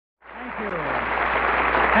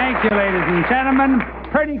Thank you, ladies and gentlemen.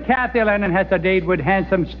 Pretty Kathy Lennon has a date with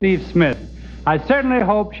handsome Steve Smith. I certainly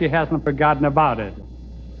hope she hasn't forgotten about it.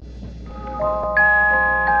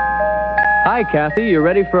 Hi, Kathy. You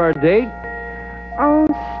ready for our date? Oh,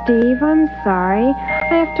 Steve, I'm sorry.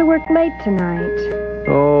 I have to work late tonight.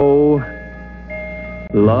 Oh,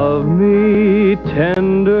 love me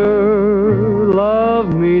tender,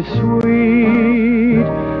 love me sweet,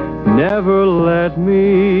 never let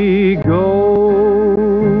me go.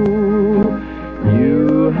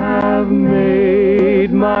 You have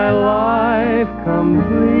made my life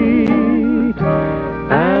complete,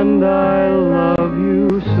 and I love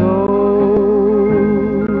you so.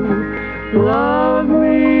 Love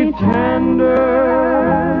me tender,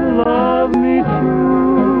 love me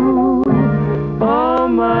true, all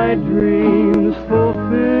my dreams fulfill.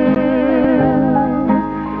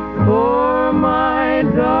 For my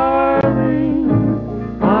darling,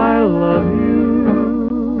 I love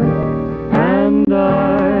you, and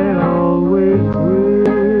I always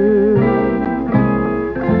will.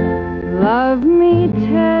 Love me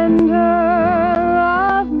tender,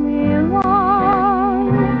 love me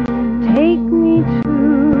long, take me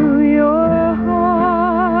to your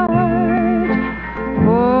heart,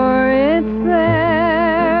 for it's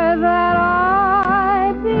there that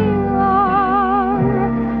I belong,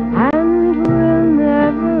 and will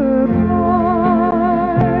never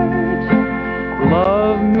part.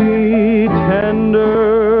 Love me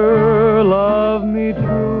tender, love me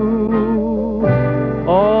true,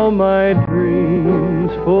 all my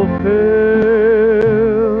dreams fulfill.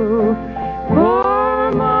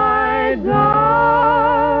 For my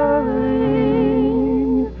darling,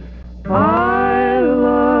 I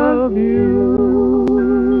love you,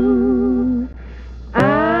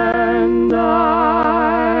 and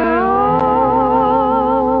I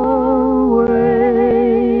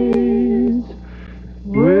always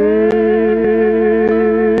will.